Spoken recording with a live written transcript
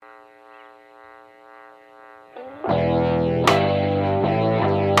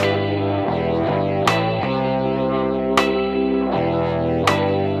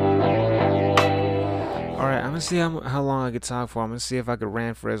gonna see how long I could talk for. I'm gonna see if I could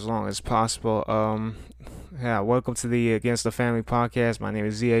rant for as long as possible. Yeah. Welcome to the Against the Family podcast. My name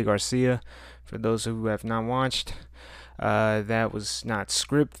is Zia Garcia. For those who have not watched, that was not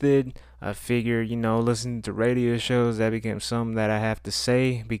scripted. I figured, listening to radio shows, that became something that I have to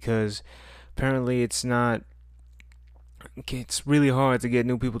say because apparently it's not. It's really hard to get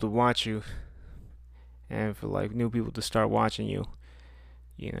new people to watch you, and for like new people to start watching you.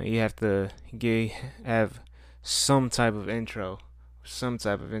 You have to have some type of intro, some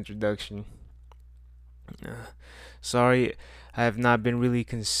type of introduction. Uh, Sorry, I have not been really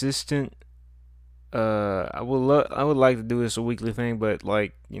consistent. I would like to do this a weekly thing, but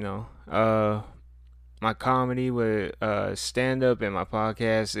my comedy with stand up and my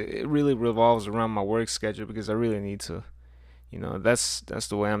podcast, it really revolves around my work schedule because I really need to. That's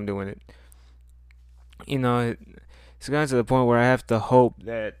the way I'm doing it. It's gotten to the point where I have to hope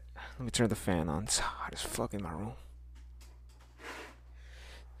that. Let me turn the fan on. It's hot as fuck in my room.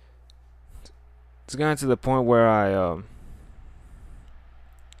 It's gotten to the point where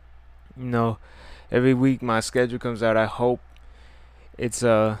you know, every week my schedule comes out. I hope it's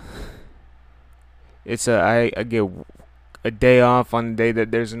I get a day off on the day that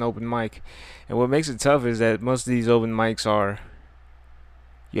there's an open mic, and what makes it tough is that most of these open mics are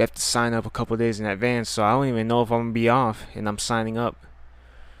you have to sign up a couple days in advance. So I don't even know if I'm gonna be off, and I'm signing up.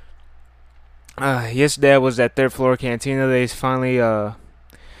 Yesterday I was at Third Floor Cantina. They finally the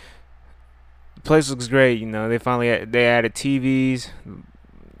place looks great. They finally they added TVs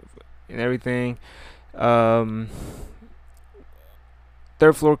and everything. Um,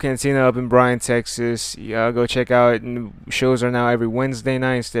 Third Floor Cantina up in Bryan, Texas. Yeah, go check out. Shows are now every Wednesday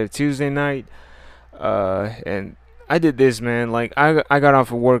night instead of Tuesday night. And I did this, man. Like I got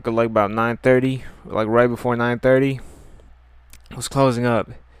off of work at like about 9:30, like right before 9:30. I was closing up,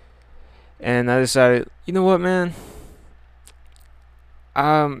 and I decided, you know what, man?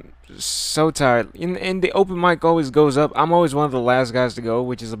 I'm so tired. And the open mic always goes up. I'm always one of the last guys to go,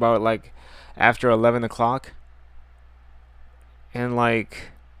 which is about like after 11 o'clock. And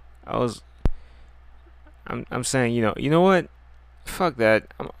like, I was, I'm saying, you know what? Fuck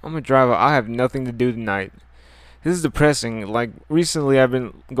that. I'm a driver. I have nothing to do tonight. This is depressing. Like recently, I've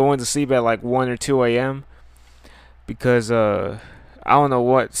been going to sleep at like 1 or 2 a.m. because I don't know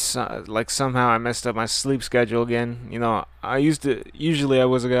what, like somehow I messed up my sleep schedule again. I used to usually I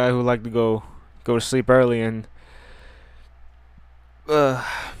was a guy who liked to go to sleep early and uh,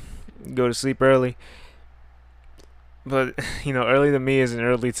 go to sleep early. But early to me isn't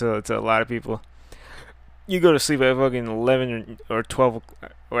early to a lot of people. You go to sleep at fucking 11 or 12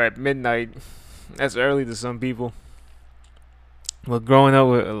 or at midnight. That's early to some people. But growing up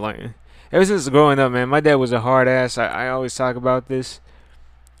with ever since growing up, man, my dad was a hard ass. I always talk about this,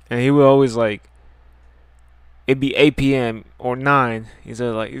 and he would always like it'd be 8 p.m. or 9. He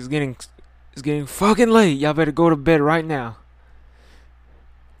said like it's getting fucking late. Y'all better go to bed right now.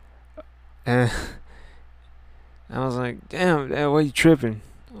 And I was like, damn, Dad, why you tripping?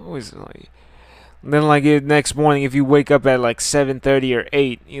 Always like. Then like next morning, if you wake up at like 7:30 or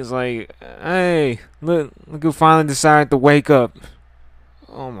 8, he was like, hey, look who finally decided to wake up.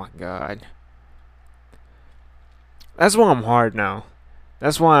 Oh my god. That's why I'm hard now.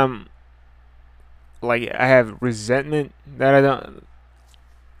 That's why I'm like I have resentment that I don't.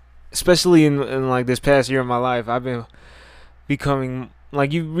 Especially in like this past year of my life, I've been becoming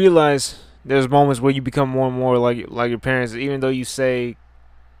like you realize there's moments where you become more and more like your parents, even though you say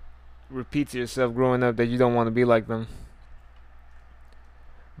repeat to yourself growing up that you don't want to be like them.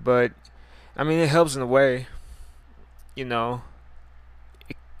 But I mean, it helps in a way, you know.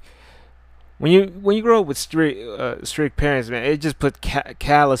 When you grow up with strict parents, man, it just puts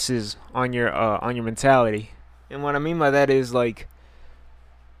calluses on your mentality. And what I mean by that is like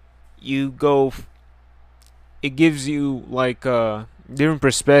you go, it gives you like a different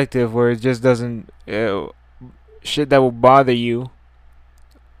perspective where it just doesn't shit that will bother you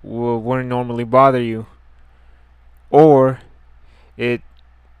wouldn't normally bother you, or it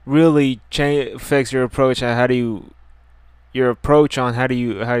really affects your approach on how do you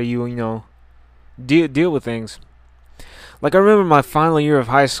deal with things. Like I remember my final year of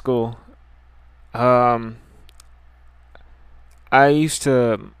high school. Um, I used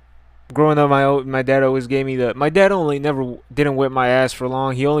to growing up. My dad always gave me the. My dad only never didn't whip my ass for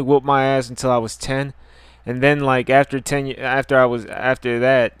long. He only whooped my ass until I was 10, and then like after 10 after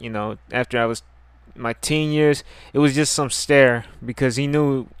that, after I was my teen years, it was just some stare because he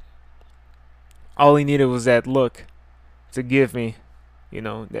knew all he needed was that look to give me,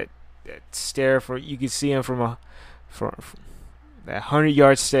 that stare for you could see him from that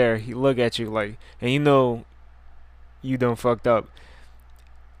 100-yard stare. He look at you like, and you done fucked up.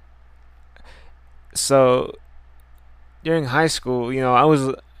 So during high school, I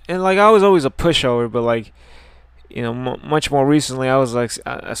was and like I was always a pushover, but like much more recently, I was like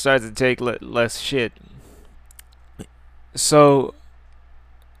I started to take less shit. So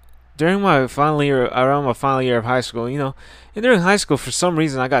during my final year, around my final year of high school, and during high school, for some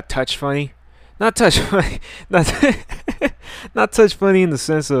reason, I got touch funny. Not touch funny, not not touch funny in the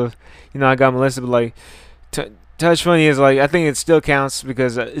sense of, I got molested, but like touch funny is like I think it still counts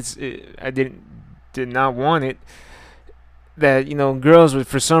because I did not want it. That girls would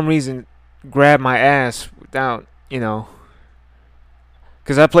for some reason grab my ass without because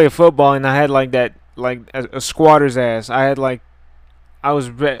I played football and I had like that like a squatter's ass. I had like I was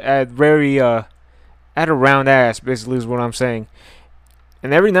at very at a round ass basically is what I'm saying.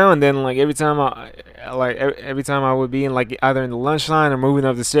 And every now and then, like every time I would be in like either in the lunch line or moving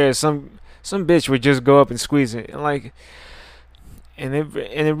up the stairs, some bitch would just go up and squeeze it, and like, and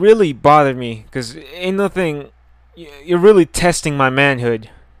it really bothered me because ain't nothing. You're really testing my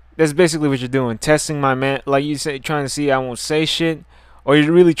manhood. That's basically what you're doing, testing my man. Like you say, trying to see I won't say shit, or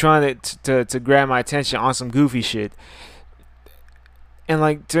you're really trying to grab my attention on some goofy shit. And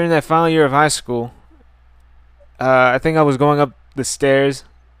like during that final year of high school, I think I was going up the stairs.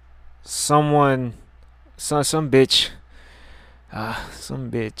 Someone, some bitch, some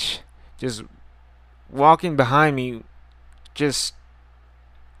bitch, just walking behind me, just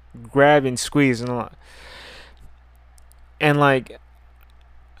grab and squeeze and like,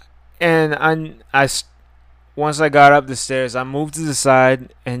 and once I got up the stairs, I moved to the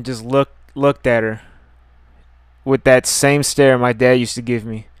side and just looked at her with that same stare my dad used to give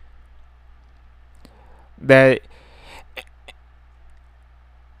me. That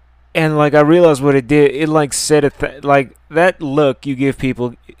and like I realized what it did. It like said like that look you give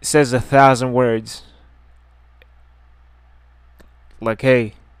people says 1,000 words. Like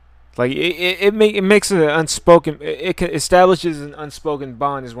hey, like it makes an unspoken. It establishes an unspoken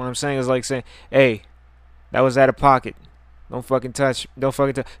bond. Is what I'm saying. Is like saying hey, that was out of pocket. Don't fucking touch. Don't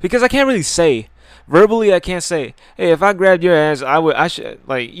fucking touch. Because I can't really say verbally. I can't say hey, if I grabbed your ass, I should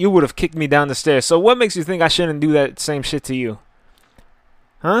like you would have kicked me down the stairs. So what makes you think I shouldn't do that same shit to you?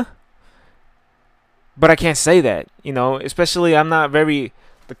 Huh? But I can't say that, especially I'm not very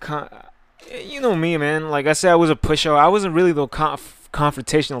you know me, man. Like I said, I was a pushover. I wasn't really the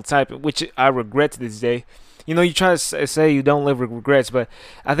confrontational type, which I regret to this day. You try to say you don't live with regrets, but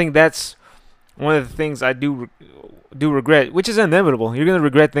I think that's one of the things I do regret, which is inevitable. You're gonna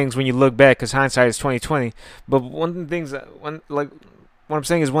regret things when you look back, because hindsight is 2020. But one of the things like what I'm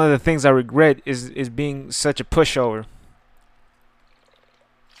saying is one of the things I regret is being such a pushover.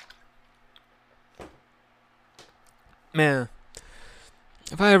 Man,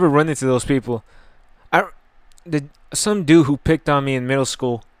 if I ever run into those people, I some dude who picked on me in middle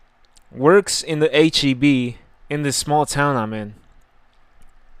school works in the HEB in this small town I'm in.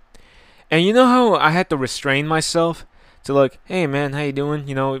 And you know how I had to restrain myself to like, hey man, how you doing?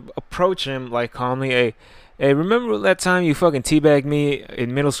 Approach him like calmly. Hey, remember that time you fucking teabagged me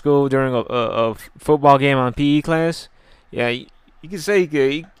in middle school during a football game on PE class? Yeah, you can say you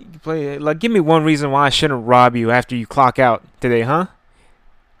can play like. Give me one reason why I shouldn't rob you after you clock out today, huh?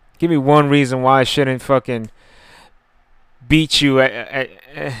 Give me one reason why I shouldn't fucking beat you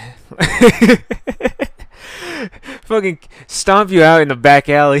fucking stomp you out in the back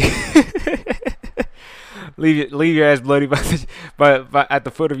alley. leave your ass bloody by at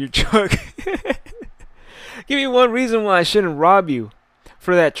the foot of your truck. Give me one reason why I shouldn't rob you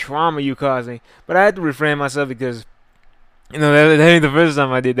for that trauma you caused me. But I had to refrain myself because that ain't the first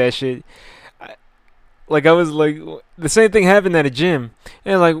time I did that shit. Like I was like the same thing happened at a gym,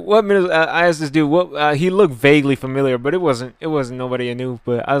 and like what middle? I asked this dude what he looked vaguely familiar, but it wasn't nobody I knew.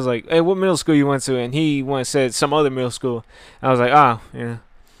 But I was like, hey, what middle school you went to? And he once said some other middle school. I was like, oh yeah,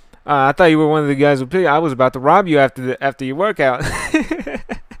 I thought you were one of the guys who picked. I was about to rob you after your workout.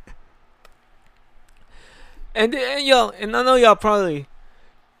 and y'all, and I know y'all probably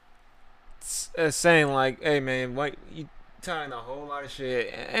saying like, hey man, why you tying a whole lot of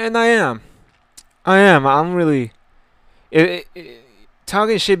shit? And I am. I'm really.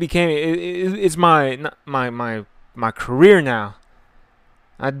 Talking shit became. It's my career now.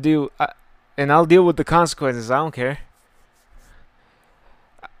 And I'll deal with the consequences. I don't care.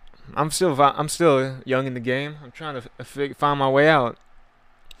 I'm still young in the game. I'm trying to find my way out.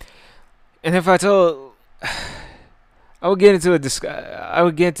 And if I told, I would get into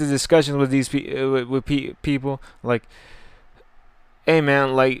discussions with these people like, hey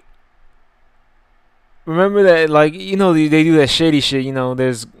man, like. Remember that, like, they do that shady shit,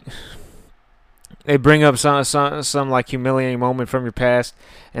 there's they bring up some like humiliating moment from your past,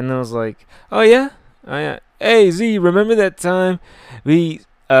 and then it was like, oh yeah, hey Z, remember that time we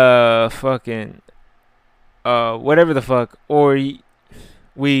fucking whatever the fuck, or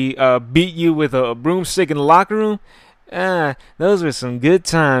we beat you with a broomstick in the locker room? Ah, those were some good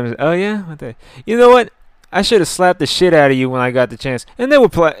times. Oh yeah, what the? You know what? I should have slapped the shit out of you when I got the chance, and they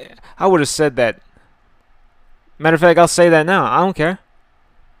would play. I would have said that. Matter of fact, I'll say that now. I don't care.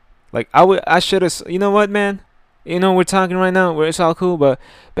 Like I should have. You know what, man? You know we're talking right now where it's all cool, but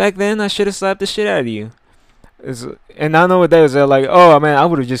back then I should have slapped the shit out of you. And I know what they was. They're like, oh man, I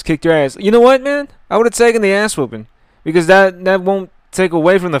would have just kicked your ass. You know what, man? I would have taken the ass whooping because that won't take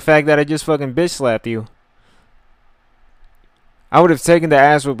away from the fact that I just fucking bitch slapped you. I would have taken the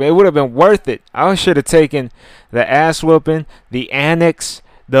ass whooping. It would have been worth it. I should have taken the ass whooping, the annex,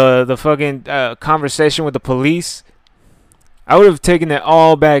 the fucking conversation with the police. I would have taken it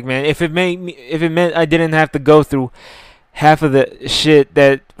all back, man. If it meant I didn't have to go through half of the shit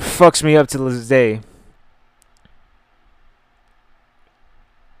that fucks me up to this day.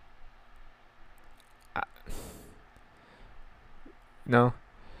 No,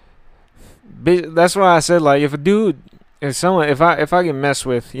 that's why I said like if I get messed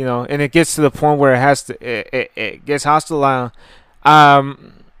with, and it gets to the point where it gets hostile,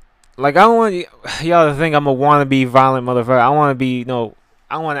 um, like I don't want y'all to think I'm a wannabe violent motherfucker. I want to be,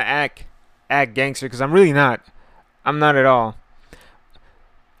 I want to act gangster because I'm really not. I'm not at all.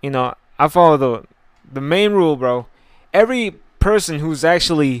 I follow the main rule, bro. Every person who's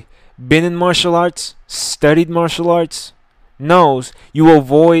actually been in martial arts, studied martial arts, knows you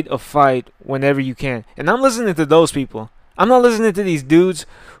avoid a fight whenever you can. And I'm listening to those people. I'm not listening to these dudes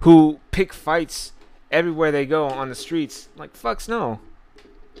who pick fights everywhere they go on the streets. Like, fucks no.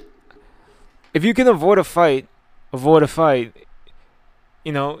 If you can avoid a fight, avoid a fight.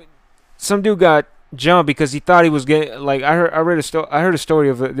 Some dude got jumped because he thought he was getting, like, I heard a story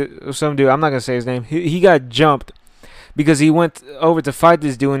of some dude. I'm not gonna say his name. He got jumped because he went over to fight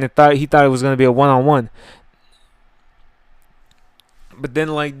this dude and he thought it was gonna be a one-on-one. But then,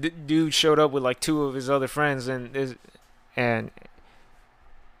 like, the dude showed up with like two of his other friends, and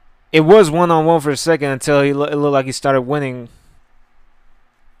it was one-on-one for a second until it looked like he started winning,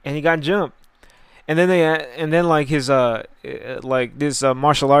 and he got jumped. And then like his this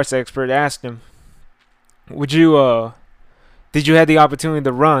martial arts expert asked him, did you have the opportunity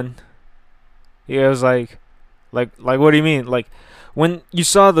to run? Yeah, it was like what do you mean? Like, when you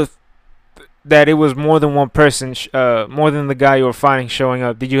saw that it was more than one person, more than the guy you were fighting showing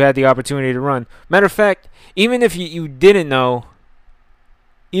up, did you have the opportunity to run? Matter of fact, even if you didn't know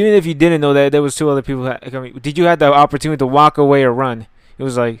that there was two other people coming, did you have the opportunity to walk away or run? It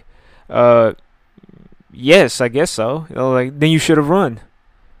was like, yes, I guess so. Like, then you should have run.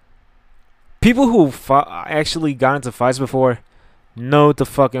 People who actually got into fights before know to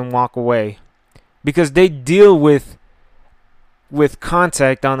fucking walk away because they deal with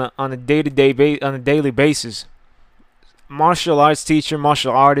contact on a daily basis. Martial arts teacher,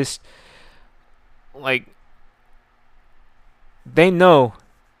 martial artist, like, they know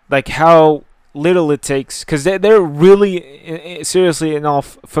like how little it takes because they're really seriously and all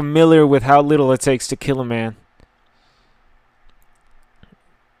familiar with how little it takes to kill a man.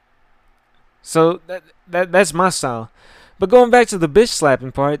 So that's my style. But going back to the bitch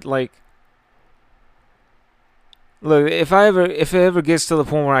slapping part, like, look, if it ever gets to the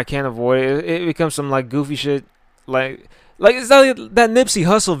point where I can't avoid it, it becomes some like goofy shit, like it's like that Nipsey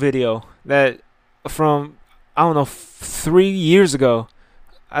Hussle video that from, I don't know, 3 years ago.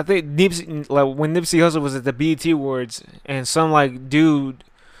 I think when Nipsey Hussle was at the BET Awards and some like dude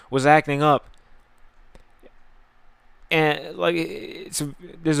was acting up, and like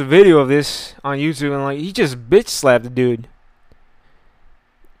there's a video of this on YouTube, and like he just bitch slapped the dude.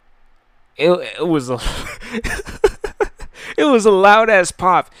 It was a it was a loud ass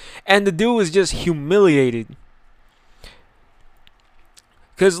pop, and the dude was just humiliated.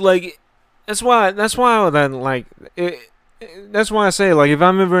 Cause like that's why then like that's why I say, like, if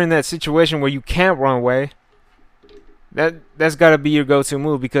I'm ever in that situation where you can't run away, that's gotta be your go-to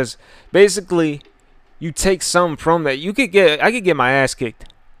move, because basically you take something from that. I could get my ass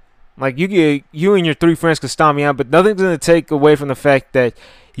kicked. Like, you and your 3 friends could stomp me out, but nothing's gonna take away from the fact that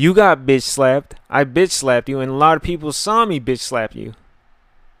you got bitch slapped, I bitch slapped you, and a lot of people saw me bitch slap you.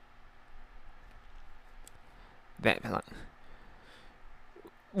 That, like,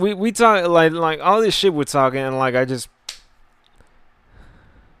 we talk like all this shit we're talking, and like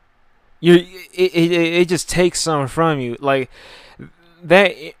it just takes something from you, like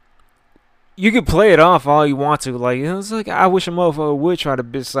that. you could play it off all you want to. Like, it's like, I wish a motherfucker would try to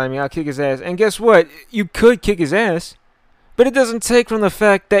bitch slap me. I'll kick his ass. And guess what? You could kick his ass. But it doesn't take from the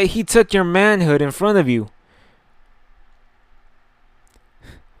fact that he took your manhood in front of you.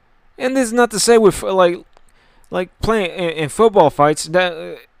 And this is not to say with like playing in football fights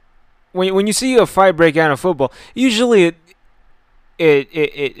that when you see a fight break out in football, usually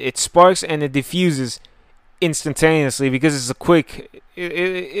it sparks and it diffuses instantaneously because it's a quick.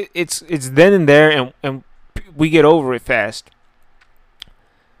 It's then and there, and we get over it fast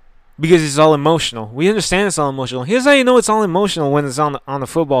because it's all emotional. We understand it's all emotional. Here's how you know it's all emotional when it's on the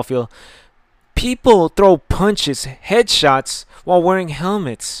football field. People throw punches, headshots while wearing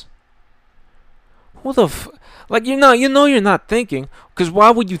helmets. Who the like you're not thinking, because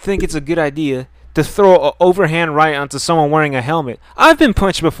why would you think it's a good idea to throw an overhand right onto someone wearing a helmet? I've been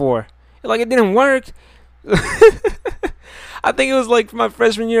punched before. Like, it didn't work. I think it was like my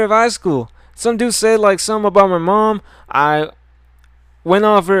freshman year of high school. Some dude said like something about my mom. I went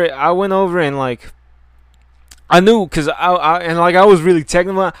over and like I knew because I was really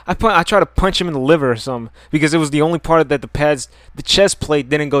technical. I tried to punch him in the liver or something because it was the only part that the chest plate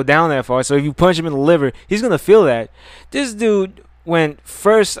didn't go down that far. So if you punch him in the liver, he's gonna feel that. This dude went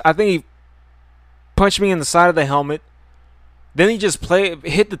first. I think he punched me in the side of the helmet. Then he just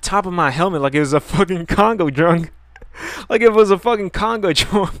hit the top of my helmet like it was a fucking Congo drum. Like it was a fucking Congo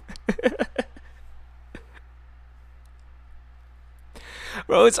drum.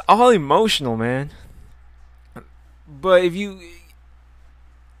 Bro, it's all emotional, man. But if you,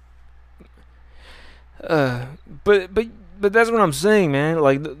 but that's what I'm saying, man.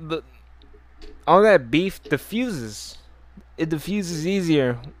 Like the all that beef diffuses. It diffuses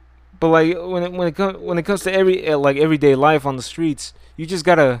easier. But like when it comes to everyday life on the streets, you just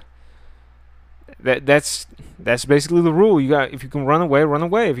gotta. That's basically the rule. If you can run away, run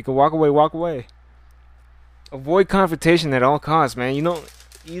away. If you can walk away, walk away. Avoid confrontation at all costs, man. You know how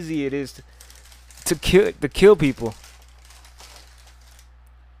easy it is to kill people.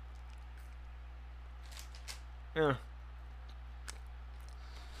 Yeah.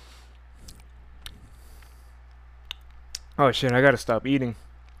 Oh shit, I gotta stop eating.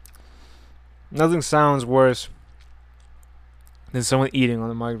 Nothing sounds worse than someone eating on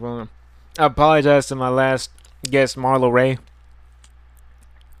the microphone. I apologize to my last guest, Marlo Ray.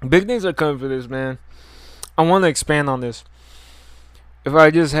 Big things are coming for this, man. I want to expand on this. If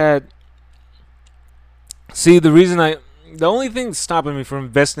I just had... See, the only thing stopping me from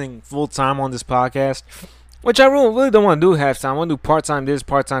investing full time on this podcast, which I really don't want to do half time. I want to do part time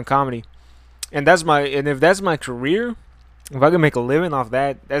part-time comedy. And if that's my career, if I can make a living off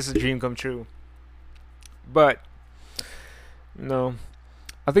that, that's a dream come true. But no,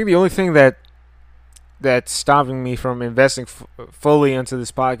 I think the only thing that's stopping me from investing fully into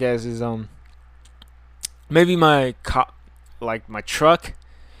this podcast is maybe my truck,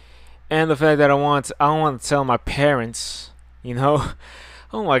 and the fact that I don't want to tell my parents, you know.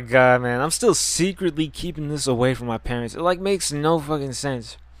 Oh my god, man, I'm still secretly keeping this away from my parents. It makes no fucking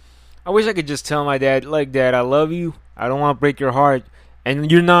sense. I wish I could just tell my dad, like, Dad, I love you. I don't want to break your heart, and I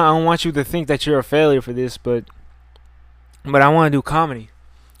don't want you to think that you're a failure for this, but I want to do comedy.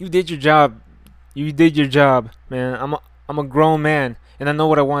 You did your job. You did your job, man. I'm a grown man, and I know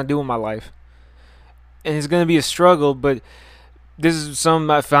what I want to do in my life. And it's gonna be a struggle, but this is something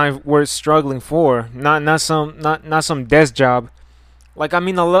I find worth struggling for. Not some desk job. Like, I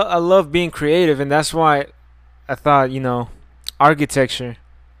mean, I love being creative, and that's why I thought, architecture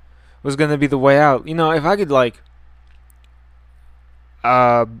was gonna be the way out. If I could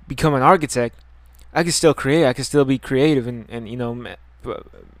become an architect, I could still create. I could still be creative and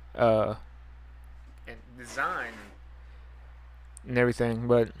design and everything.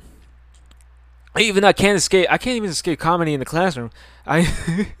 But I can't even escape comedy in the classroom. I'm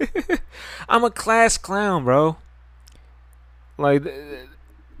a class clown, bro. Like,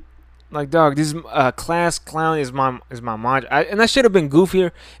 dog, this class clown is my mind. And I should have been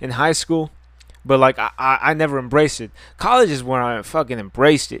goofier in high school, but I never embraced it. College is where I fucking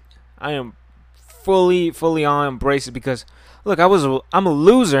embraced it. I am fully on embrace it because, look, I'm a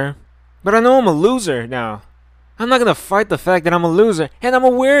loser, but I know I'm a loser now. I'm not gonna fight the fact that I'm a loser, and I'm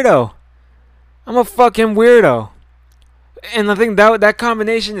a weirdo. I'm a fucking weirdo. And I think that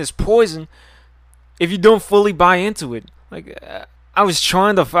combination is poison if you don't fully buy into it. I was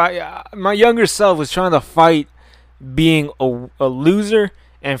trying to fight. My younger self was trying to fight being a loser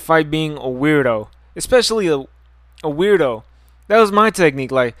and fight being a weirdo, especially a weirdo. That was my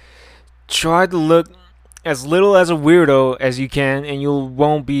technique. Try to look as little as a weirdo as you can, and you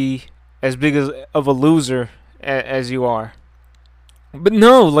won't be as big of a loser as you are. But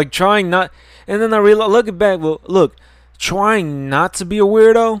no, like trying not, and then I realized, looking back, well, look, trying not to be a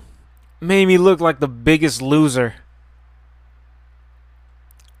weirdo made me look like the biggest loser.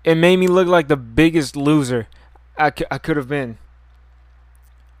 It made me look like the biggest loser I could have been.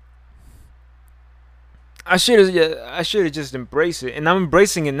 I should have just embraced it, and I'm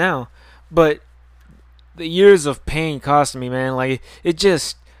embracing it now. But the years of pain cost me, man. Like it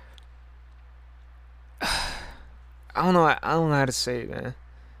just, I don't know how to say it, man.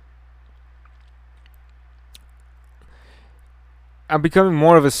 I'm becoming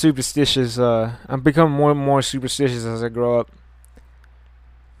more of a superstitious. I'm becoming more and more superstitious as I grow up.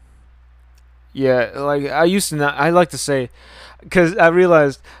 Yeah, like I used to not. I like to say, because I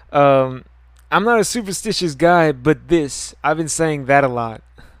realized I'm not a superstitious guy, but this I've been saying that a lot.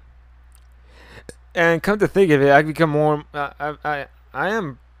 And come to think of it, I become more. I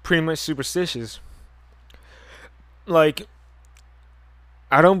am pretty much superstitious. Like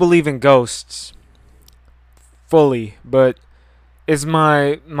I don't believe in ghosts fully, but it's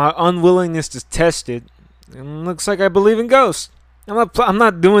my unwillingness to test it. It looks like I believe in ghosts. I'm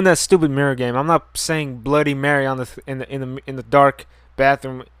not doing that stupid mirror game. I'm not saying Bloody Mary on the in the dark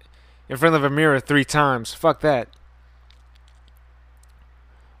bathroom in front of a mirror 3 times. Fuck that.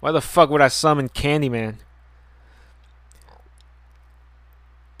 Why the fuck would I summon Candyman?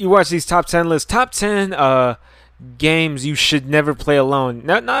 You watch these top 10 lists. Top 10 games you should never play alone.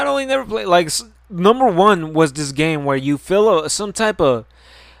 Not only never play, like number one was this game where you fill some type of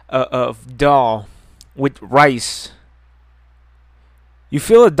doll with rice. You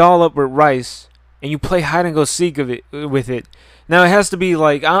fill a doll up with rice, and you play hide and go seek of it with it. Now it has to be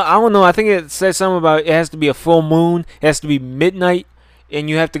like I don't know. I think it says something about it has to be a full moon. It has to be midnight, and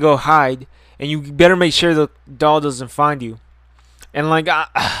you have to go hide, and you better make sure the doll doesn't find you. And like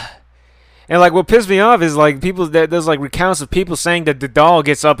and like what pissed me off is like people that there's like recounts of people saying that the doll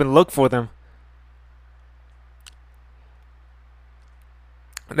gets up and look for them.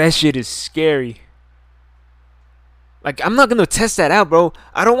 That shit is scary. Like I'm not gonna test that out, bro.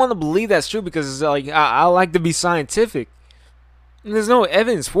 I don't want to believe that's true because it's like I like to be scientific, and there's no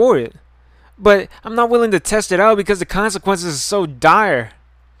evidence for it. But I'm not willing to test it out because the consequences are so dire.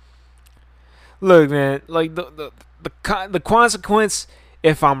 Look, man, like the consequence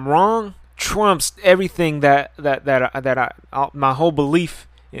if I'm wrong trumps everything my whole belief,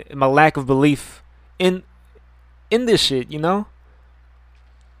 my lack of belief in this shit, you know.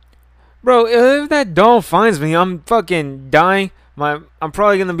 Bro, if that doll finds me, I'm fucking dying. I'm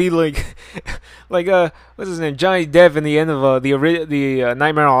probably gonna be like, like what's his name, Johnny Depp in the end of the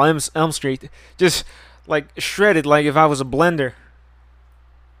Nightmare on Elm Street, just like shredded, like if I was a blender.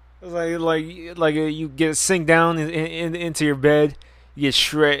 Like you get sink down into your bed, you get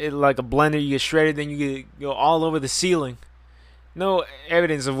shredded like a blender. You get shredded, then you go all over the ceiling. No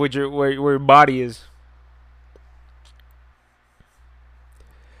evidence of where your body is.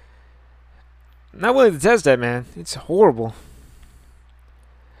 Not willing to test that, man. It's horrible.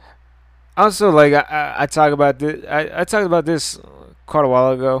 Also, like I talk about this. I talked about this quite a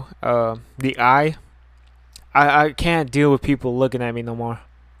while ago. The eye. I can't deal with people looking at me no more.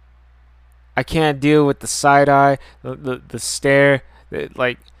 I can't deal with the side eye, the stare.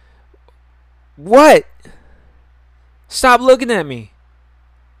 Like, what? Stop looking at me.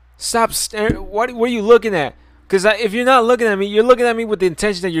 Stop staring. What are you looking at? Because if you're not looking at me, you're looking at me with the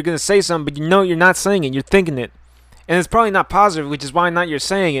intention that you're going to say something, but you know you're not saying it. You're thinking it. And it's probably not positive, which is why not you're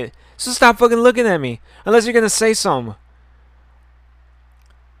saying it. So stop fucking looking at me. Unless you're going to say something.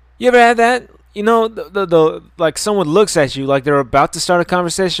 You ever had that? You know, the like someone looks at you like they're about to start a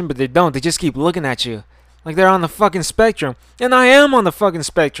conversation, but they don't. They just keep looking at you. Like they're on the fucking spectrum. And I am on the fucking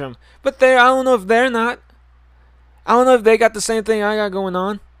spectrum. But I don't know if they're not. I don't know if they got the same thing I got going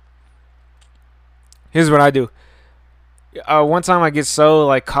on. Here's what I do. One time I get so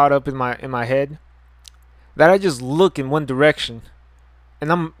like caught up in my head that I just look in one direction,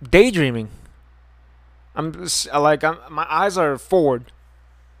 and I'm daydreaming. My eyes are forward.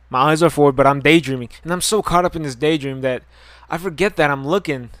 My eyes are forward, but I'm daydreaming, and I'm so caught up in this daydream that I forget that I'm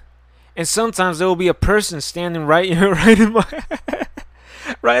looking. And sometimes there will be a person standing right in my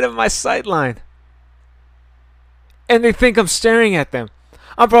right in my sight line, and they think I'm staring at them.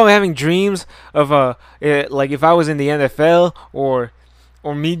 I'm probably having dreams of like if I was in the NFL or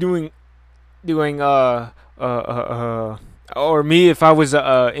me doing or me if I was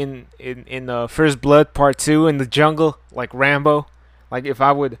in First Blood Part 2 in the jungle like Rambo, like if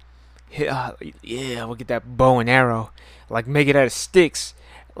I would hit I would get that bow and arrow, like make it out of sticks,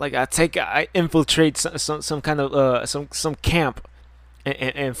 like I infiltrate some kind of some camp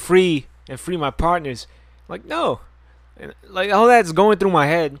and free my partners. Like no. And, like, all that's going through my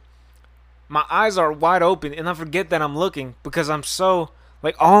head. My eyes are wide open, and I forget that I'm looking because I'm so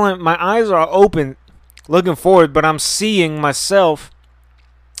like my eyes are open, looking forward, but I'm seeing myself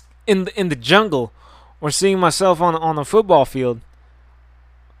in the jungle, or seeing myself on a football field.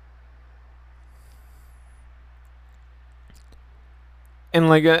 And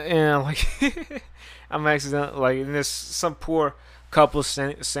I'm accidentally like, and there's some poor couple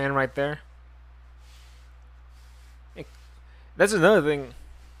standing right there. That's another thing.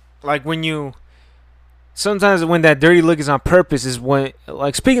 Like when you sometimes when that dirty look is on purpose is when,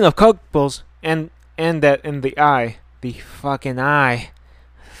 like, speaking of couples, and that in the eye, the fucking eye.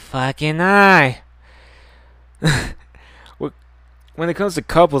 When it comes to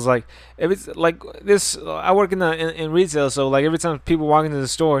couples, like if it's like this, I work in retail, so like every time people walk into the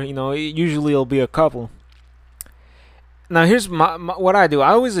store, usually it'll be a couple. Now here's what I do.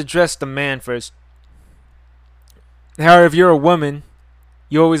 I always address the man first. However, if you're a woman,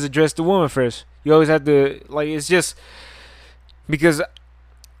 you always address the woman first. You always have to, like, it's just because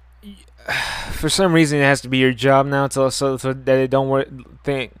for some reason it has to be your job now, so that they don't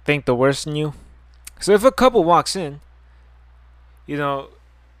think the worst in you. So if a couple walks in, the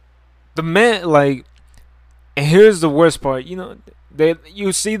man, like, and here's the worst part,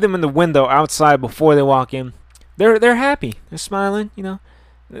 you see them in the window outside before they walk in. They're happy. They're smiling,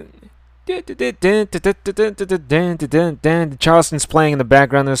 Charleston's playing in the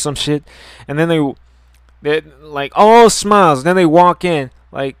background or some shit, and then they like all smiles. Then they walk in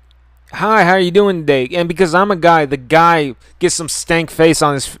like, "Hi, how are you doing today?" And because I'm a guy, the guy gets some stank face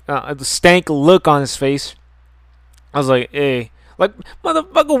on his stank look on his face. I was like, "Hey, like,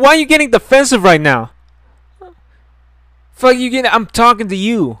 motherfucker, why are you getting defensive right now? Fuck you getting? I'm talking to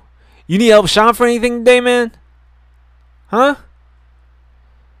you. You need help shopping for anything today, man? Huh?"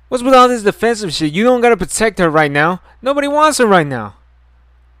 What's with all this defensive shit? You don't gotta protect her right now. Nobody wants her right now.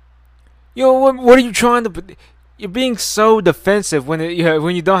 What are you trying to? You're being so defensive when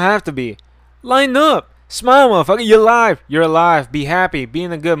you don't have to be. Line up, smile, motherfucker. You're alive. You're alive. Be happy. Be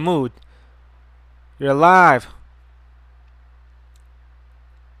in a good mood. You're alive.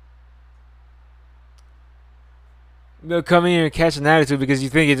 They'll come in here and catch an attitude because you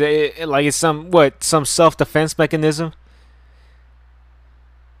think it's some self-defense mechanism.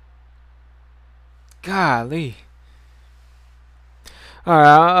 Golly.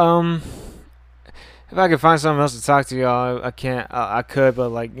 Alright, if I could find something else to talk to y'all, I can't. I could, but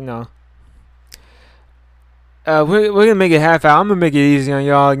we're gonna make it half hour. I'm gonna make it easy on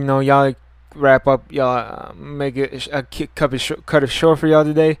y'all. Y'all wrap up. Y'all make it cut it short for y'all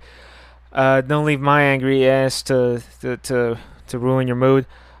today. Don't leave my angry ass to ruin your mood.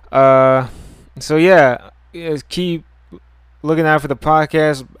 So yeah, keep looking out for the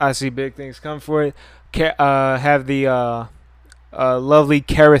podcast. I see big things come for it. Have the lovely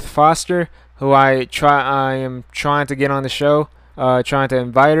Kareth Foster, who I am trying to get on the show. Trying to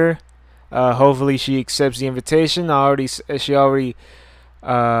invite her. Hopefully she accepts the invitation. I already sent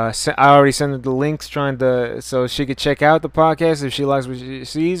her the links, so she could check out the podcast if she likes what she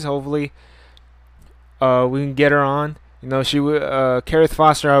sees. Hopefully, we can get her on. Kareth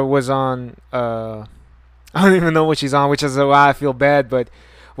Foster was on. I don't even know what she's on, which is why I feel bad. But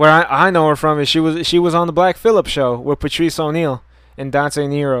where I know her from is she was on the Black Phillip show with Patrice O'Neal and Dante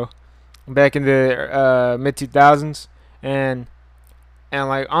Nero back in the mid 2000s, and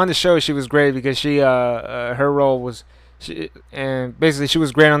like on the show she was great because she her role was basically she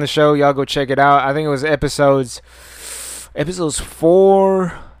was great on the show. Y'all go check it out. I think it was episodes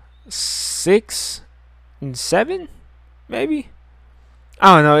 4, 6, and 7, maybe.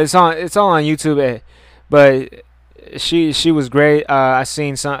 I don't know. It's all on YouTube. But she was great. I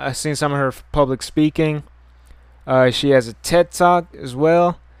seen some of her public speaking. She has a TED Talk as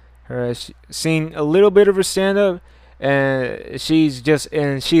well. Seen a little bit of her stand up, and she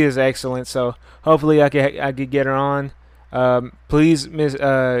is excellent. So hopefully I could get her on. Please, Miss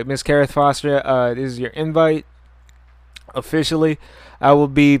Kareth Foster, this is your invite officially. I will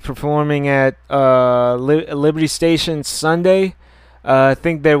be performing at Liberty Station Sunday. I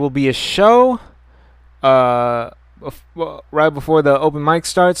think there will be a show right before the open mic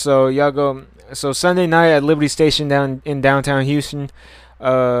starts, so y'all go. So Sunday night at Liberty Station down in downtown Houston,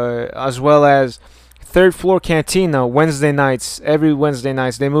 as well as Third Floor Cantina Wednesday nights. Every Wednesday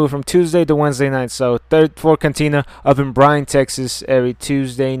nights they move from Tuesday to Wednesday nights. So Third Floor Cantina up in Bryan, Texas, every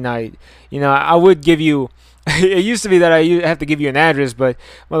Tuesday night. I would give you. It used to be that I have to give you an address, but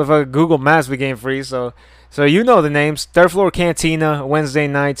motherfucker, Google Maps became free, so you know the names. Third Floor Cantina, Wednesday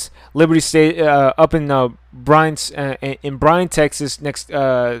nights. Liberty State, up in Bryan, Texas, next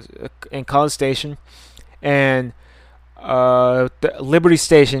in College Station, and Liberty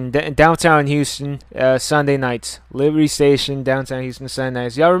Station, downtown Houston, Sunday nights. Liberty Station, downtown Houston, Sunday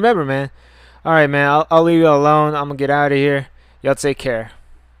nights. Y'all remember, man. All right, man. I'll leave you alone. I'm gonna get out of here. Y'all take care.